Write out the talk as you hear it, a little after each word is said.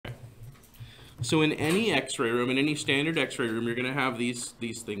So in any x-ray room, in any standard x-ray room, you're going to have these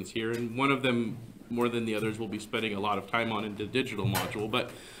things here, and one of them, more than the others, we'll be spending a lot of time on in the digital module,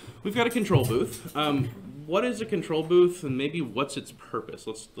 but we've got a control booth. What is a control booth, and maybe what's its purpose?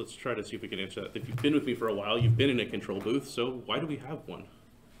 Let's try to see if we can answer that. If you've been with me for a while, you've been in a control booth, so why do we have one?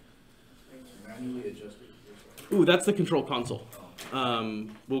 Manually adjusted. Ooh, that's the control console.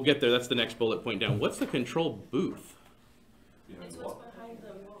 We'll get there. That's the next bullet point down. What's the control booth? It's what's behind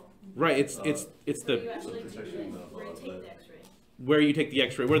the wall. Right. It's Where you the actually where you take the X-ray. where you take the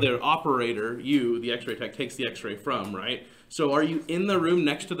X-ray, where the operator, you, the X-ray tech, takes the X-ray from. Right. So are you in the room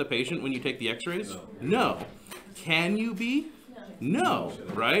next to the patient when you take the X-rays? No. Can you be? No.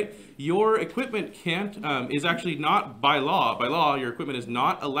 Right. Your equipment can't. Is actually not by law. By law, your equipment is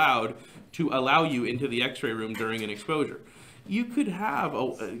not allowed to allow you into the X-ray room during an exposure. You could have,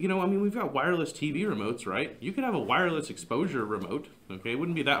 we've got wireless TV remotes, right? You could have a wireless exposure remote, okay? It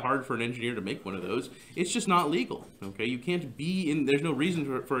wouldn't be that hard for an engineer to make one of those. It's just not legal, okay? You can't be in, there's no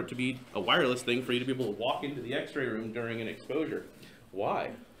reason for it to be a wireless thing for you to be able to walk into the X-ray room during an exposure.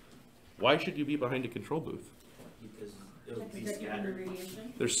 Why? Why should you be behind a control booth? Because it'll be scattered.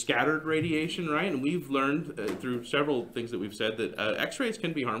 Radiation. There's scattered radiation, right? And we've learned through several things that we've said that X-rays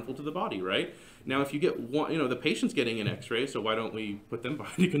can be harmful to the body, right? Now, if you get one, the patient's getting an X-ray, so why don't we put them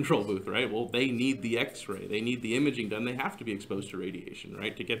behind a control booth, right? Well, they need the X-ray. They need the imaging done. They have to be exposed to radiation,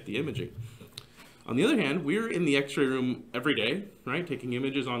 right, to get the imaging. On the other hand, we're in the X-ray room every day, right, taking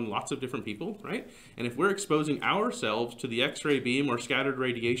images on lots of different people, right? And if we're exposing ourselves to the X-ray beam or scattered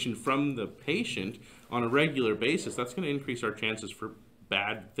radiation from the patient on a regular basis, that's going to increase our chances for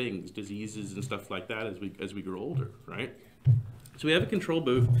bad things, diseases and stuff like that as we grow older, right? So we have a control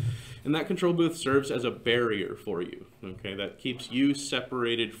booth, and that control booth serves as a barrier for you, okay? That keeps you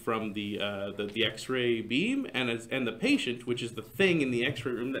separated from the X-ray beam and the patient, which is the thing in the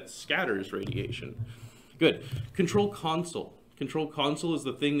X-ray room that scatters radiation. Good. Control console. Control console is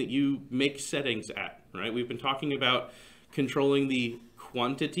the thing that you make settings at, right? We've been talking about controlling the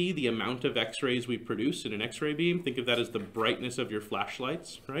quantity, the amount of X-rays we produce in an X-ray beam. Think of that as the brightness of your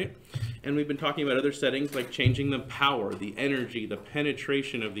flashlights, right? And we've been talking about other settings like changing the power, the energy, the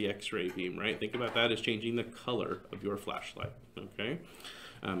penetration of the X-ray beam, right? Think about that as changing the color of your flashlight, okay?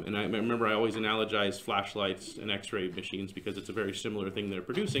 And I remember I always analogize flashlights and X-ray machines because it's a very similar thing they're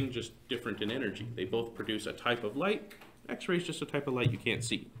producing, just different in energy. They both produce a type of light. X-ray is just a type of light you can't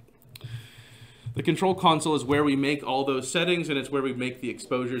see. The control console is where we make all those settings, and it's where we make the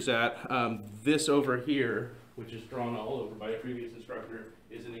exposures at. This over here, which is drawn all over by a previous instructor,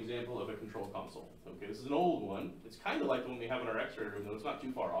 is an example of a control console. Okay, this is an old one. It's kind of like the one we have in our X-ray room, though it's not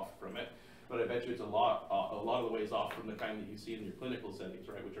too far off from it. But I bet you it's a lot of the ways off from the kind that you see in your clinical settings,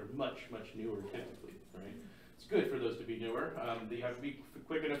 right, which are much, much newer typically, right? It's good for those to be newer. You have to be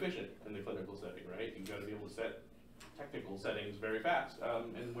quick and efficient in the clinical setting, right? You've got to be able to set technical settings very fast,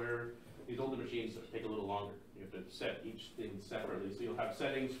 and where these older machines take a little longer. You have to set each thing separately. So you'll have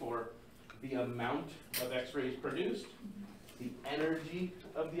settings for the amount of X-rays produced, the energy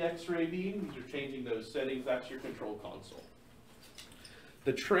of the X-ray beam. These are changing those settings. That's your control console.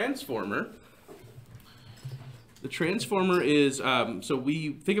 The transformer is, so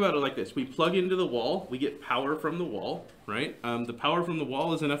we think about it like this. We plug into the wall. We get power from the wall, right? The power from the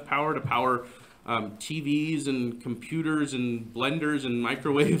wall is enough power to power TVs and computers and blenders and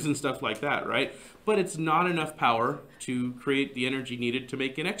microwaves and stuff like that, right? But it's not enough power to create the energy needed to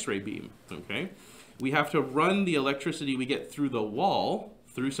make an X-ray beam, okay? We have to run the electricity we get through the wall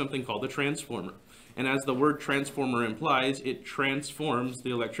through something called a transformer. And as the word transformer implies, it transforms the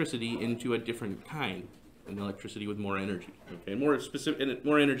electricity into a different kind, an electricity with more energy, okay? More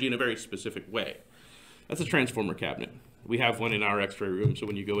energy in a very specific way. That's a transformer cabinet. We have one in our X-ray room, so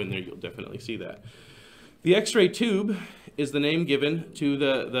when you go in there, you'll definitely see that. The X-ray tube is the name given to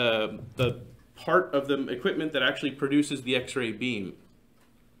the part of the equipment that actually produces the X-ray beam.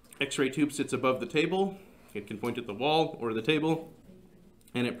 X-ray tube sits above the table. It can point at the wall or the table,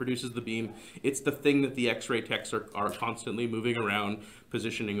 and it produces the beam. It's the thing that the X-ray techs are constantly moving around,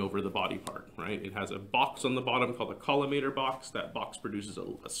 positioning over the body part, right? It has a box on the bottom called a collimator box. That box produces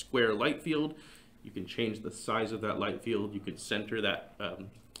a square light field. You can change the size of that light field. You can center that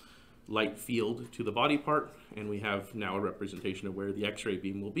light field to the body part, and we have now a representation of where the X-ray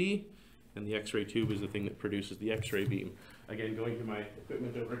beam will be, and the X-ray tube is the thing that produces the X-ray beam. Again, going to my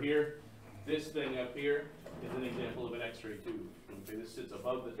equipment over here, this thing up here is an example of an X-ray tube. Okay, this sits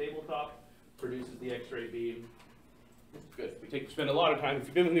above the tabletop, produces the X-ray beam. Good. We spend a lot of time, if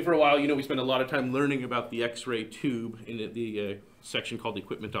you've been with me for a while, you know we spend a lot of time learning about the X-ray tube in the section called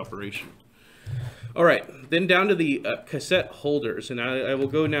equipment operation. All right, then down to the cassette holders, and I will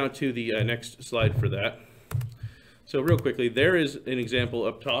go now to the next slide for that. So real quickly, there is an example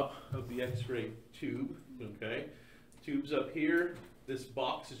up top of the X-ray tube, okay? Tube's up here. This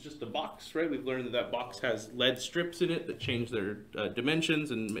box is just a box, right? We've learned that that box has lead strips in it that change their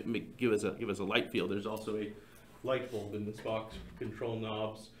dimensions and give us a light field. There's also a light bulb in this box, control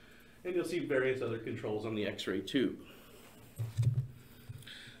knobs, and you'll see various other controls on the X-ray tube.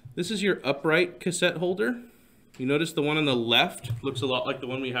 This is your upright cassette holder. You notice the one on the left looks a lot like the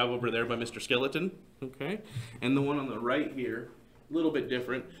one we have over there by Mr. Skeleton, okay? And the one on the right here, a little bit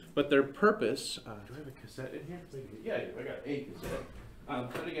different, but their purpose, do I have a cassette in here? Yeah, I got a cassette.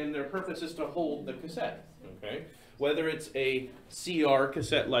 But again, their purpose is to hold the cassette, okay? Whether it's a CR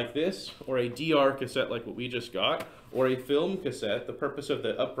cassette like this, or a DR cassette like what we just got, or a film cassette, the purpose of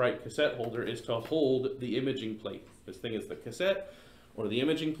the upright cassette holder is to hold the imaging plate. This thing is the cassette, or the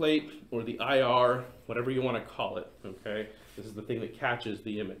imaging plate, or the IR, whatever you want to call it, okay? This is the thing that catches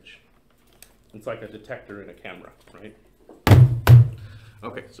the image. It's like a detector in a camera, right?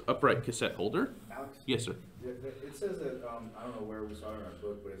 Okay, so upright cassette holder. Alex? Yes, sir. It says that, I don't know where we saw it in our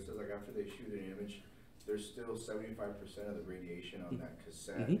book, but it says like after they shoot an image, there's still 75% of the radiation on that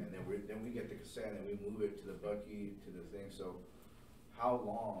cassette, and then we get the cassette and we move it to the bucky, to the thing, so how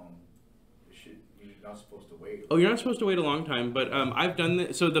long should you're not supposed to wait? Oh, you're not supposed to wait a long time, but I've done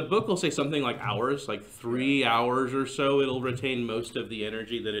this. So the book will say something like hours, like 3 hours or so. It'll retain most of the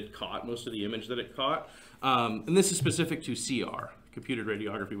energy that it caught, most of the image that it caught. And this is specific to CR, computed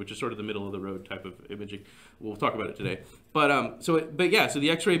radiography, which is sort of the middle of the road type of imaging. We'll talk about it today. But so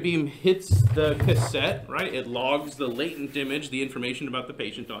the X-ray beam hits the cassette, right? It logs the latent image, the information about the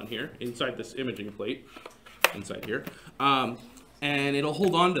patient on here, inside this imaging plate, inside here, and it'll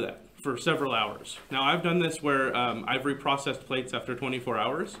hold on to that for several hours. Now I've done this where I've reprocessed plates after 24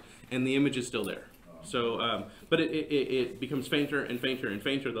 hours and the image is still there. So, but it becomes fainter and fainter and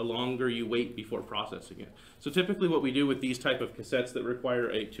fainter the longer you wait before processing it. So typically what we do with these type of cassettes that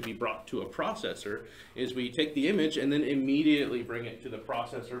require to be brought to a processor is we take the image and then immediately bring it to the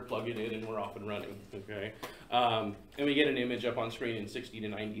processor, plug it in, and we're off and running, okay? And we get an image up on screen in 60 to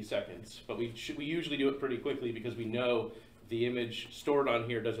 90 seconds. But we usually do it pretty quickly because we know the image stored on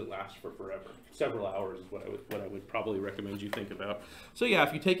here doesn't last for forever. Several hours is what I would probably recommend you think about. So yeah,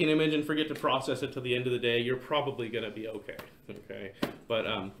 if you take an image and forget to process it till the end of the day, you're probably going to be okay. Okay,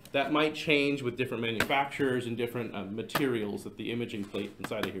 but that might change with different manufacturers and different materials that the imaging plate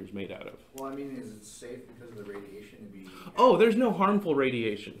inside of here is made out of. Well, I mean, is it safe because of the radiation to be? Oh, there's no harmful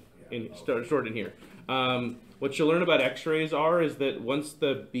radiation stored in here. What you'll learn about X-rays is that once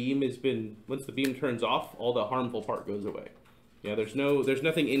the beam turns off, all the harmful part goes away. Yeah, there's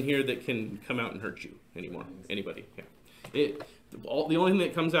nothing in here that can come out and hurt you anymore. Anybody. Yeah. The only thing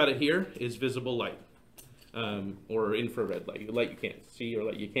that comes out of here is visible light, or infrared light. Light you can't see, or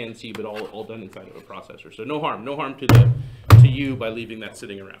light you can see, but all done inside of a processor. So no harm to you by leaving that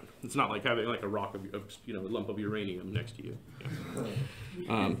sitting around. It's not like having like a rock of a lump of uranium next to you.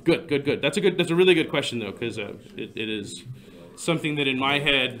 Yeah. Good. That's a really good question though, because it is something that in my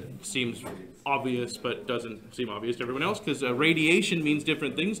head seems obvious but doesn't seem obvious to everyone else, because radiation means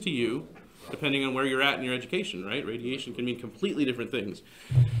different things to you depending on where you're at in your education, right? Radiation can mean completely different things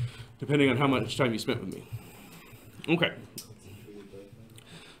depending on how much time you spent with me. Okay.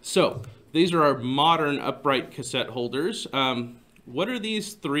 So these are our modern upright cassette holders. What are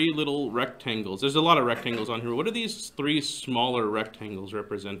these three little rectangles? There's a lot of rectangles on here. What are these three smaller rectangles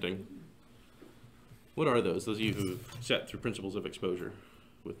representing? What are those? Those of you who've sat through principles of exposure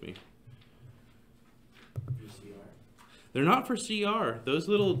with me. They're not for CR. Those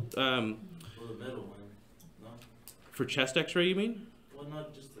little... Well, the middle one, no? For chest X-ray, you mean? Well,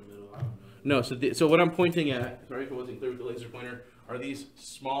 not just the middle, I don't know. No, so what I'm pointing at, sorry if it wasn't clear with the laser pointer, are these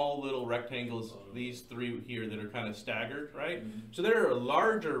small little rectangles, these three here that are kind of staggered, right? So there are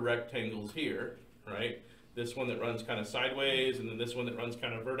larger rectangles here, right? This one that runs kind of sideways, and then this one that runs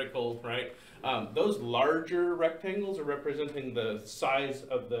kind of vertical, right? Those larger rectangles are representing the size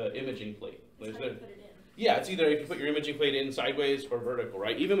of the imaging plate. Yeah, it's either if you put your imaging plate in sideways or vertical,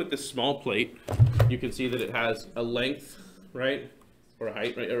 right? Even with this small plate, you can see that it has a length, right? Or a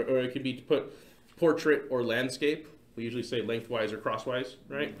height, right? Or it could be put portrait or landscape. We usually say lengthwise or crosswise,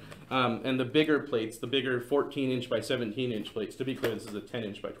 right? And the bigger plates, the bigger 14-inch by 17-inch plates, to be clear, this is a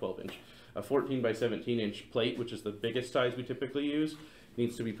 10-inch by 12-inch. A 14 by 17-inch plate, which is the biggest size we typically use,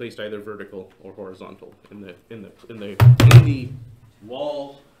 needs to be placed either vertical or horizontal in the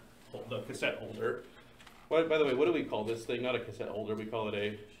wall, the cassette holder. By the way, what do we call this thing? Not a cassette holder. We call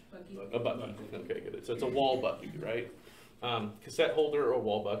it a bucky. Okay, good. So it's a wall bucky, right? cassette holder or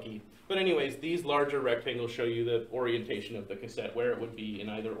wall bucky. But anyways, these larger rectangles show you the orientation of the cassette, where it would be in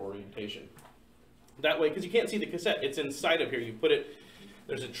either orientation. That way, because you can't see the cassette, it's inside of here. You put it,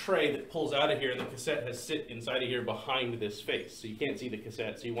 there's a tray that pulls out of here, and the cassette has sit inside of here behind this face. So you can't see the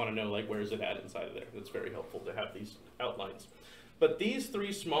cassette, so you want to know, like, where is it at inside of there. That's very helpful to have these outlines. But these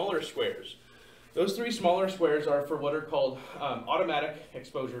three smaller squares, those three smaller squares are for what are called automatic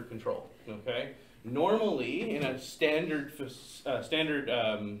exposure control, okay? Normally, in a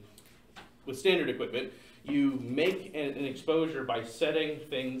with standard equipment, you make an exposure by setting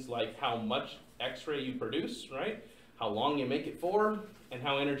things like how much X-ray you produce, right? How long you make it for, and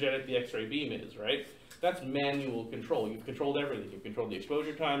how energetic the X-ray beam is, right? That's manual control. You've controlled everything. You've controlled the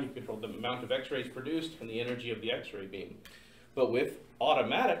exposure time, you've controlled the amount of X-rays produced, and the energy of the X-ray beam. But with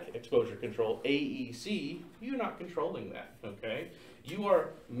automatic exposure control, AEC, you're not controlling that, okay? You are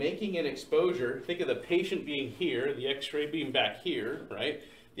making an exposure. Think of the patient being here, the X-ray beam back here, right?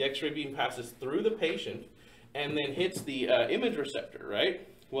 The X-ray beam passes through the patient and then hits the image receptor, right?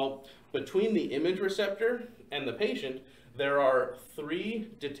 Well, between the image receptor and the patient, there are 3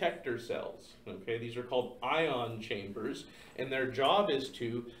 detector cells, okay? These are called ion chambers, and their job is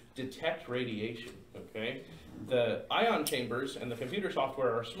to detect radiation, okay? The ion chambers and the computer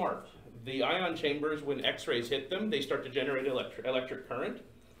software are smart. The ion chambers, when X-rays hit them, they start to generate electric current,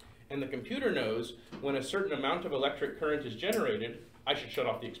 and the computer knows when a certain amount of electric current is generated, I should shut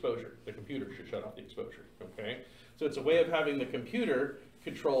off the exposure. The computer should shut off the exposure, okay? So it's a way of having the computer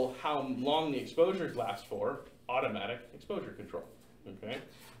control how long the exposures last for, automatic exposure control, okay?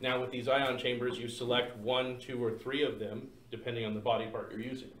 Now with these ion chambers, you select 1, 2, or 3 of them, depending on the body part you're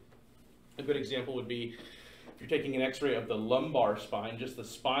using. A good example would be, if you're taking an X-ray of the lumbar spine, just the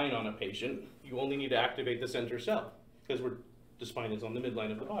spine on a patient, you only need to activate the center cell, because the spine is on the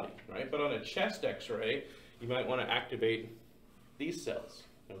midline of the body, right? But on a chest X-ray, you might want to activate these cells,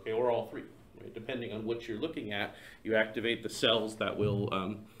 okay, or all 3. Right? Depending on what you're looking at, you activate the cells that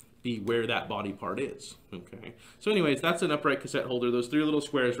will be where that body part is, okay? So anyways, that's an upright cassette holder. Those 3 little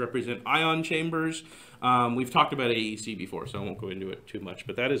squares represent ion chambers. We've talked about AEC before, so I won't go into it too much,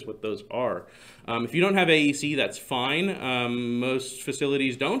 but that is what those are. If you don't have AEC, that's fine. Most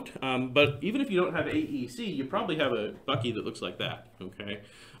facilities don't, but even if you don't have AEC, you probably have a bucky that looks like that, okay?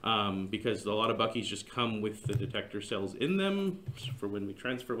 Because a lot of buckies just come with the detector cells in them for when we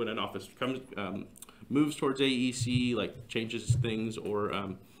transfer, when an office comes, moves towards AEC, like changes things,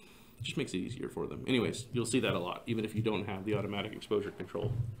 or just makes it easier for them. Anyways, you'll see that a lot, even if you don't have the automatic exposure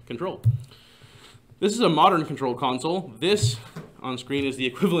control. This is a modern control console. This on screen is the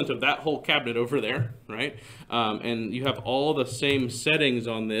equivalent of that whole cabinet over there, right? And you have all the same settings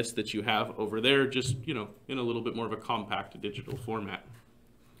on this that you have over there, just, you know, in a little bit more of a compact digital format.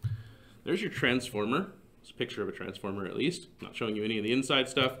 There's your transformer. It's a picture of a transformer, at least. I'm not showing you any of the inside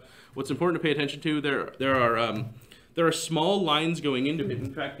stuff. What's important to pay attention to, there are small lines going into it.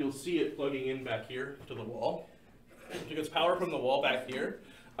 In fact, you'll see it plugging in back here to the wall. It gets power from the wall back here.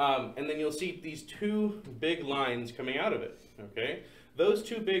 And then you'll see these 2 big lines coming out of it, okay? Those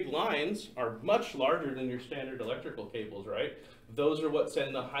 2 big lines are much larger than your standard electrical cables, right? Those are what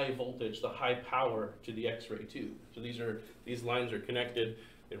send the high voltage, the high power to the X-ray tube. So these lines are connected.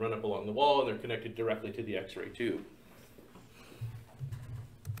 They run up along the wall, and they're connected directly to the X-ray tube.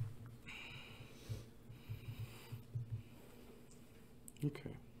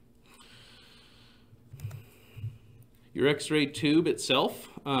 Okay. Your X-ray tube itself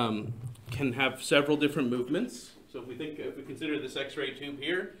can have several different movements. So if we consider this X-ray tube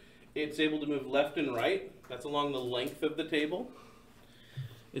here, it's able to move left and right. That's along the length of the table.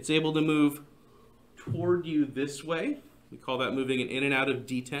 It's able to move toward you this way. We call that moving in and out of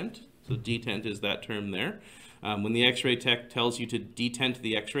detent. So detent is that term there. When the X-ray tech tells you to detent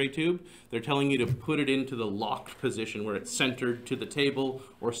the X-ray tube, they're telling you to put it into the locked position where it's centered to the table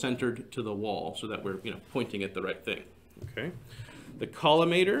or centered to the wall, so that we're, you know, pointing at the right thing. Okay. The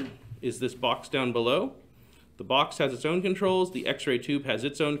collimator is this box down below. The box has its own controls. The X-ray tube has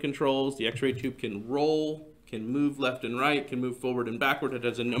its own controls. The X-ray tube can roll, can move left and right, can move forward and backward. It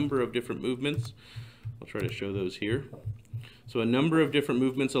has a number of different movements. I'll try to show those here. So a number of different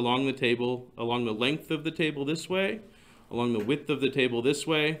movements along the table, along the length of the table this way, along the width of the table this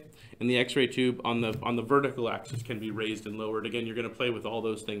way, and the X-ray tube on the vertical axis can be raised and lowered. Again, you're going to play with all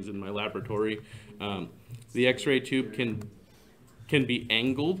those things in my laboratory. The X-ray tube can be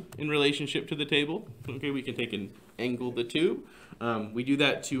angled in relationship to the table. Okay, we can take and angle the tube. We do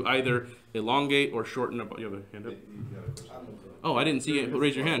that to either elongate or shorten. You have a hand up? Oh, I didn't see it.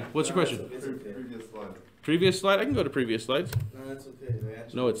 Raise your hand. What's your question? Previous slide. Previous slide? I can go to previous slides. No, that's okay.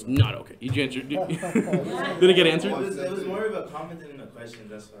 No, it's not okay. Did you answer? Did it get answered? It was more of a comment than a question,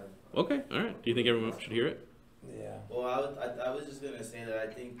 that's why. Okay, all right. Do you think everyone should hear it? Yeah. Well, I was just going to say that I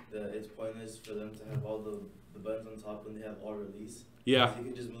think that it's pointless for them to have all the buttons on top when they have all release. Yeah. You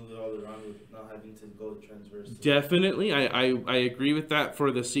can just move it all around with not having to go transverse. Definitely. I agree with that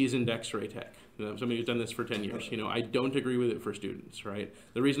for the seasoned X-ray tech. Somebody who's done this for 10 years. I don't agree with it for students, right?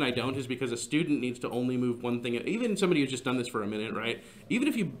 The reason I don't is because a student needs to only move one thing. Even somebody who's just done this for a minute, right? Even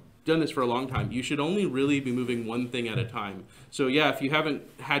if you've done this for a long time, you should only really be moving one thing at a time. So yeah, if you haven't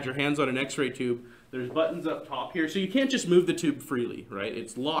had your hands on an X-ray tube, there's buttons up top here, so you can't just move the tube freely, right?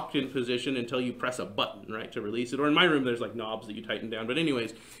 It's locked in position until you press a button, right, to release it. Or in my room, there's like knobs that you tighten down. But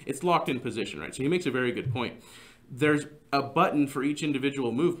anyways, it's locked in position, right? So he makes a very good point. There's a button for each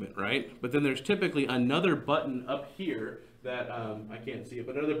individual movement, right? But then there's typically another button up here that, I can't see it,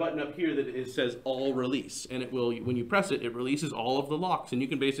 but another button up here that says all release. And it will, when you press it, it releases all of the locks. And you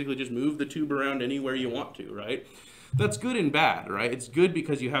can basically just move the tube around anywhere you want to, right? That's good and bad, right? It's good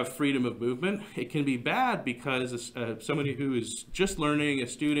because you have freedom of movement. It can be bad because somebody who is just learning, a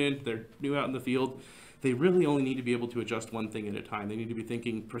student, they're new out in the field, they really only need to be able to adjust one thing at a time. They need to be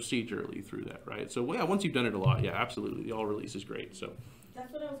thinking procedurally through that, right? So yeah, once you've done it a lot, yeah, absolutely, the all release is great. So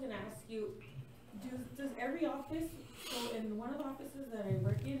that's what I was going to ask you. Does every office, so in one of the offices that I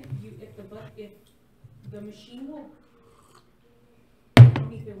work in, if the machine will tell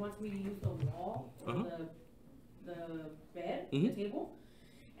me if it wants me to use the wall or the bed, the table,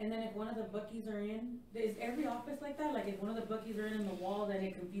 and then if one of the buckies are in, is every office like that? Like if one of the buckies are in the wall, then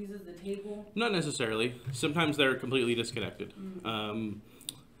it confuses the table? Not necessarily. Sometimes they're completely disconnected.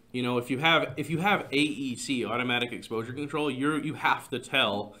 If you have AEC, automatic exposure control, you have to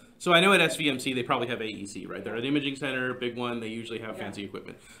tell. So I know at SVMC they probably have AEC, right? They're at the imaging center, big one. They usually have fancy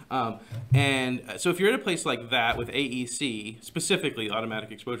equipment. And so if you're at a place like that with AEC, specifically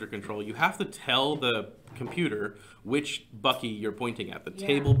automatic exposure control, you have to tell the computer which bucky you're pointing at, the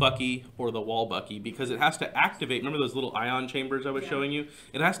table bucky or the wall bucky, because it has to activate. Remember those little ion chambers I was showing you?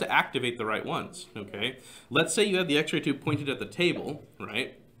 It has to activate the right ones, okay? Let's say you have the X-ray tube pointed at the table,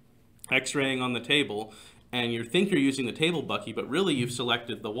 right? X-raying on the table, and you think you're using the table bucky, but really you've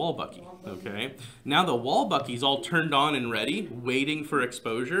selected the wall bucky, okay? Now the wall bucky's all turned on and ready, waiting for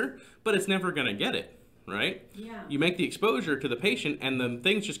exposure, but it's never gonna get it, right? Yeah. You make the exposure to the patient, and the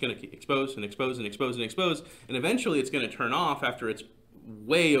thing's just gonna keep expose and expose and expose and expose, and eventually it's gonna turn off after it's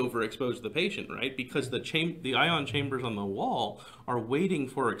way overexposed to the patient, right? Because the ion chambers on the wall are waiting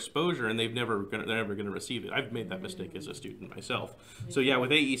for exposure, and they're never going to receive it. I've made that mistake as a student myself. So yeah,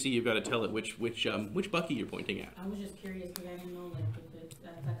 with AEC, you've got to tell it which bucky you're pointing at. I was just curious because I didn't know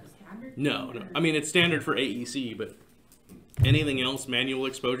that's like a standard. No. I mean, it's standard for AEC, but anything else, manual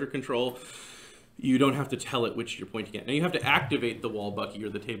exposure control, you don't have to tell it which you're pointing at. Now you have to activate the wall bucky or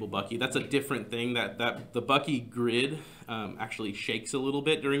the table bucky. That's a different thing. That the bucky grid actually shakes a little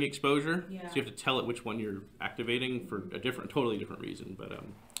bit during exposure. Yeah. So you have to tell it which one you're activating for a totally different reason. But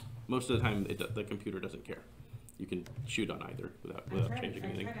most of the time, the computer doesn't care. You can shoot on either without changing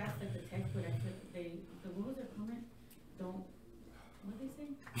anything. I tried to ask the tech, but what was their comment? What did they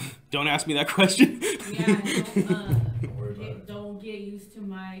say? Don't ask me that question. Yeah, don't get used to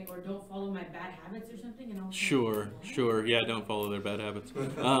don't follow my bad habits or something. And I was Sure. Yeah, don't follow their bad habits.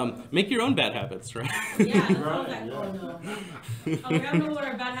 Make your own bad habits, right? Yeah, that's what I was like, oh no. I'm like, I don't know what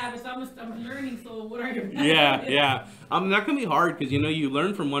are bad habits. I'm learning, so what are your bad habits? Yeah. That can be hard because, you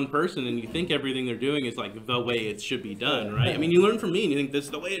learn from one person and you think everything they're doing is like the way it should be done, right? I mean, you learn from me and you think this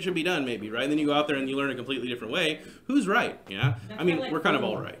is the way it should be done, maybe, right? And then you go out there and you learn a completely different way. Who's right? Yeah. That's We're kind of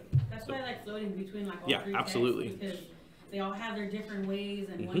all right. That's why I like floating between all three techs, absolutely. because they all have their different ways,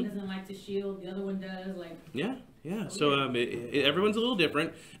 and one doesn't like to shield, the other one does. Yeah. So everyone's a little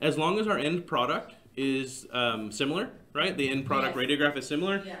different. As long as our end product is similar, right? The end product radiograph is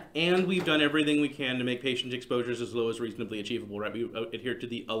similar, and we've done everything we can to make patient exposures as low as reasonably achievable, right? We adhere to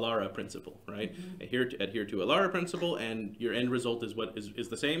the ALARA principle, right? Adhere to ALARA principle, and your end result is what is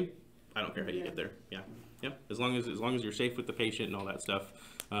the same. I don't care how you get there. Yeah. As long as you're safe with the patient and all that stuff.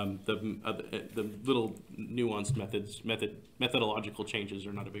 The little nuanced methodological changes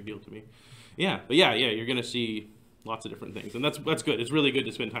are not a big deal to me. But you're gonna see lots of different things, and that's good. It's really good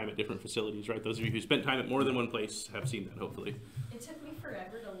to spend time at different facilities, right? Those of you who spent time at more than one place have seen that, hopefully. It took me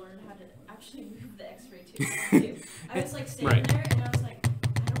forever to learn how to actually move the X-ray tube. I was like standing there, and I was like,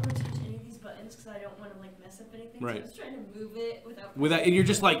 I don't want to touch any of these buttons because I don't want to mess up anything. Right. So I was trying to move it without. And you're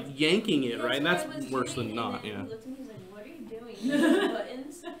just like yanking it, right? And that's worse than not. And he looked at me, he was like, "What are you doing? You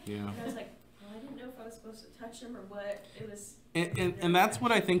buttons?" Yeah. And I was like, well, I didn't know if I was supposed to touch them or what. It was. And that's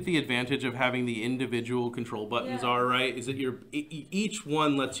what I think the advantage of having the individual control buttons are, right? Is that each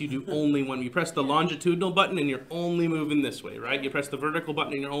one lets you do only one. You press the longitudinal button and you're only moving this way, right? You press the vertical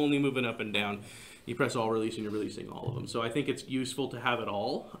button and you're only moving up and down. You press all release and you're releasing all of them. So I think it's useful to have it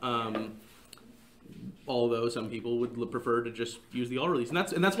all. Although some people would prefer to just use the all release, and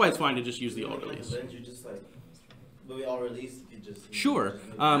that's why it's fine to just use the all release. You're just like, but we all release. You just sure.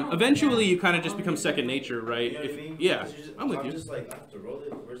 Eventually, you kind of just become second nature, right? You know what I mean? Yeah, Just, I'm with I'm you. just like, I have to roll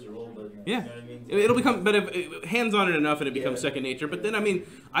it. Where's the roll button? Yeah, You know what I mean? it'll become, but if hands on it enough, and it becomes second nature. But then, I mean,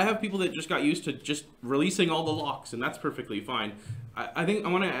 I have people that just got used to just releasing all the locks, and that's perfectly fine. I think I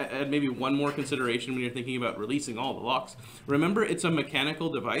want to add maybe one more consideration when you're thinking about releasing all the locks. Remember, it's a mechanical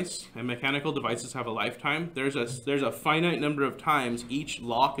device, and mechanical devices have a lifetime. There's a finite number of times each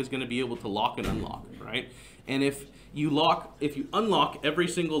lock is going to be able to lock and unlock, right? And if you unlock every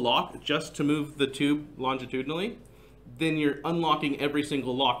single lock just to move the tube longitudinally, then you're unlocking every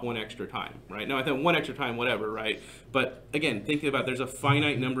single lock one extra time, right? Now, I think one extra time, whatever, right? But again, thinking about there's a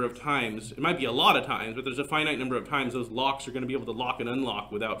finite number of times, it might be a lot of times, but there's a finite number of times those locks are going to be able to lock and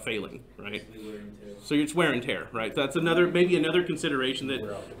unlock without failing, right? So it's wear and tear, right? That's maybe another consideration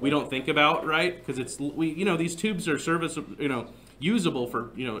that we don't think about, right? Because these tubes are usable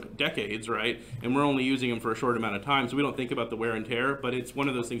for decades, right? And we're only using them for a short amount of time, so we don't think about the wear and tear. But it's one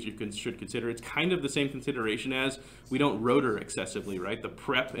of those things you should consider. It's kind of the same consideration as we don't rotor excessively, right? The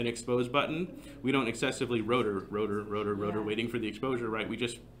prep and expose button, we don't excessively rotor, waiting for the exposure, right? We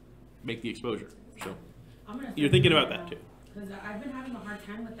just make the exposure. So you're thinking about that too. Because I've been having a hard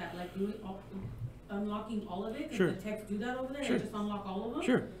time with that, like unlocking all of it. Sure. The techs do that over there. Sure. They just unlock all of them.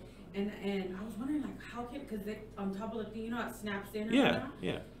 Sure. And I was wondering, like, how can, because on top of the thing, how it snaps in. Yeah.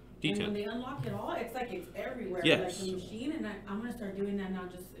 And when they unlock it all, it's like it's everywhere. Yes. Like the machine, and I'm gonna start doing that now.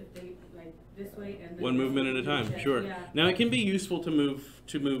 Just if they like this way and then One movement at a time. Sure. Yeah. Now it can be useful to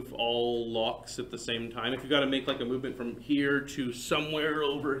move all locks at the same time. If you've got to make like a movement from here to somewhere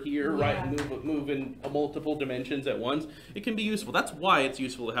over here, right? Move in multiple dimensions at once. It can be useful. That's why it's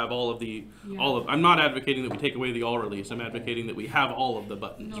useful to have all of. I'm not advocating that we take away the all release. I'm advocating that we have all of the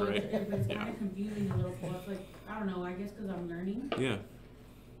buttons, right? It's kind of confusing a little. It's like, I don't know. I guess because I'm learning. Yeah.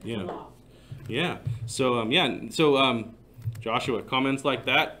 So Joshua, comments like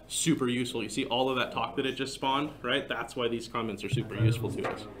that, super useful. You see all of that talk that it just spawned, right? That's why these comments are super useful to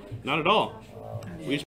us. Not at all. We